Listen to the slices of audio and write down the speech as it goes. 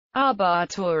Arba'ah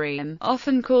Turim,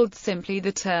 often called simply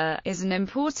the Torah, is an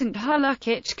important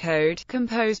halakhic code,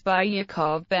 composed by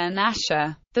Yaakov ben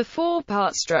Asher. The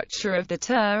four-part structure of the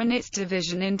Torah and its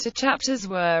division into chapters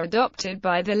were adopted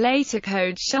by the later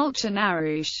code Shulchan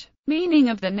Aruch. Meaning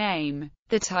of the name.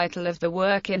 The title of the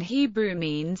work in Hebrew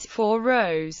means 4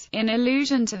 rows, in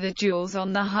allusion to the jewels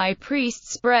on the high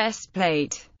priest's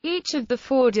breastplate. Each of the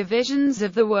 4 divisions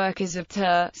of the work is of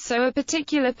Torah, so a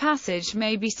particular passage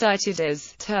may be cited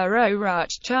as Torah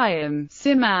Orach Chaim,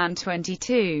 Siman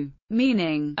 22,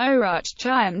 meaning Orach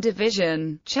Chaim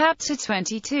division, chapter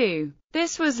 22.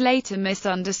 This was later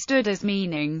misunderstood as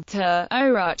meaning Torah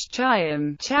Orach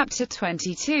Chaim, chapter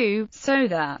 22, so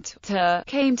that Torah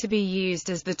came to be used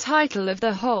as the title of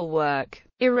the whole work.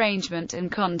 Arrangement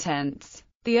and contents.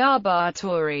 The Arba'ah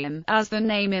Turim, as the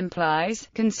name implies,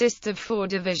 consists of 4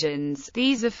 divisions.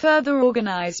 These are further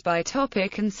organized by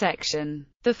topic and section.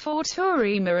 The 4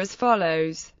 Turim are as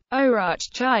follows: Orach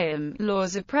Chaim,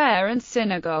 laws of prayer and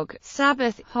synagogue,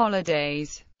 Sabbath,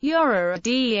 holidays. Yorah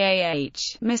Dah,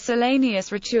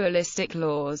 miscellaneous ritualistic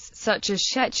laws, such as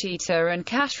Shechita and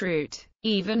Kashrut.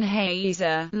 Even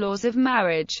Hazer, laws of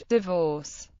marriage,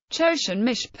 divorce. Choshen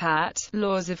Mishpat,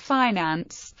 laws of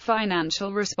finance,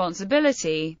 financial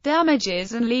responsibility,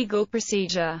 damages and legal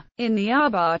procedure. In the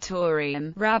Arba'ah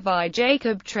Turim, Rabbi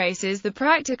Jacob traces the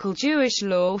practical Jewish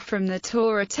law from the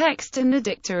Torah text and the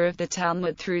dicta of the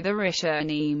Talmud through the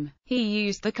Rishonim. He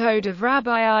used the code of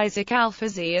Rabbi Isaac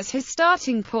Alfazi as his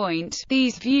starting point.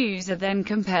 These views are then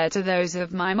compared to those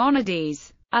of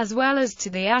Maimonides, as well as to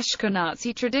the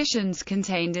Ashkenazi traditions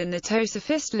contained in the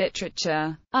Tosafist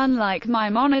literature. Unlike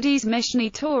Maimonides'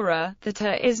 Mishneh Torah, the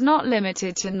Torah is not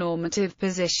limited to normative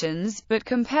positions, but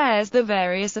compares the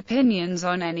various opinions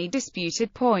on any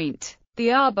disputed point. The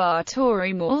Arba'ah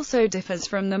Turim also differs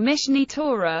from the Mishneh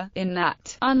Torah, in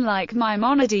that, unlike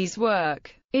Maimonides'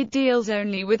 work, it deals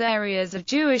only with areas of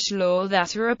Jewish law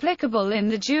that are applicable in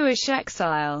the Jewish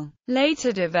exile.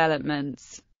 Later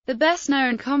developments. The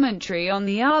best-known commentary on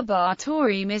the Arba'ah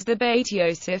Turim is the Beit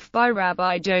Yosef by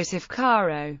Rabbi Joseph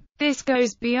Caro. This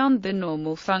goes beyond the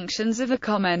normal functions of a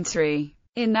commentary,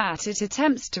 in that it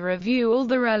attempts to review all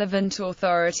the relevant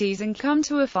authorities and come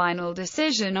to a final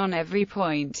decision on every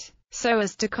point, so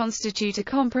as to constitute a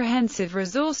comprehensive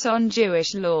resource on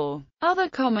Jewish law. Other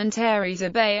commentaries are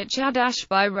Beit Chadash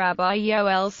by Rabbi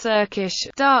Yoel Sirkish,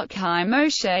 Dark High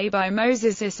Moshe by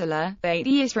Moses Isserler, Beit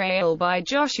Yisrael by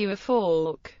Joshua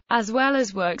Falk, as well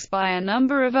as works by a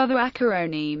number of other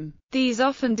Acharonim. These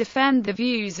often defend the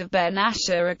views of Ben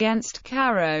Asher against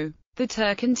Caro. The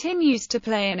Torah continues to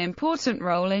play an important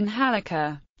role in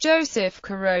Halakha. Joseph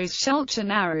Caro's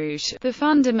Shulchan Aruch, the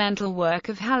fundamental work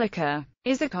of Halakha,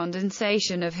 is a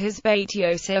condensation of his Beit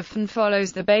Yosef and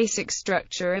follows the basic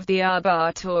structure of the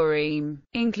Arba'ah Turim,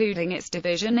 including its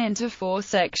division into 4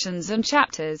 sections and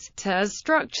chapters. Torah's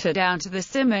structure down to the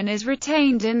Siman is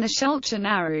retained in the Shulchan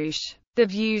Aruch. The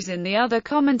views in the other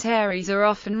commentaries are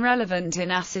often relevant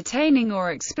in ascertaining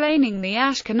or explaining the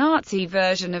Ashkenazi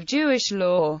version of Jewish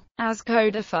law, as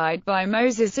codified by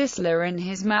Moses Isserler in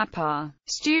his Mappa.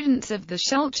 Students of the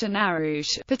Shulchan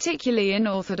Aruch, particularly in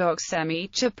Orthodox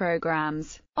Semicha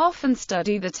programs, often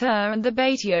study the Torah and the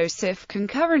Beit Yosef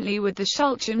concurrently with the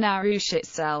Shulchan Aruch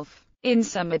itself. In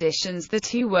some editions the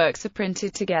 2 works are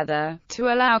printed together,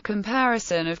 to allow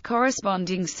comparison of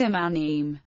corresponding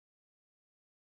simanim.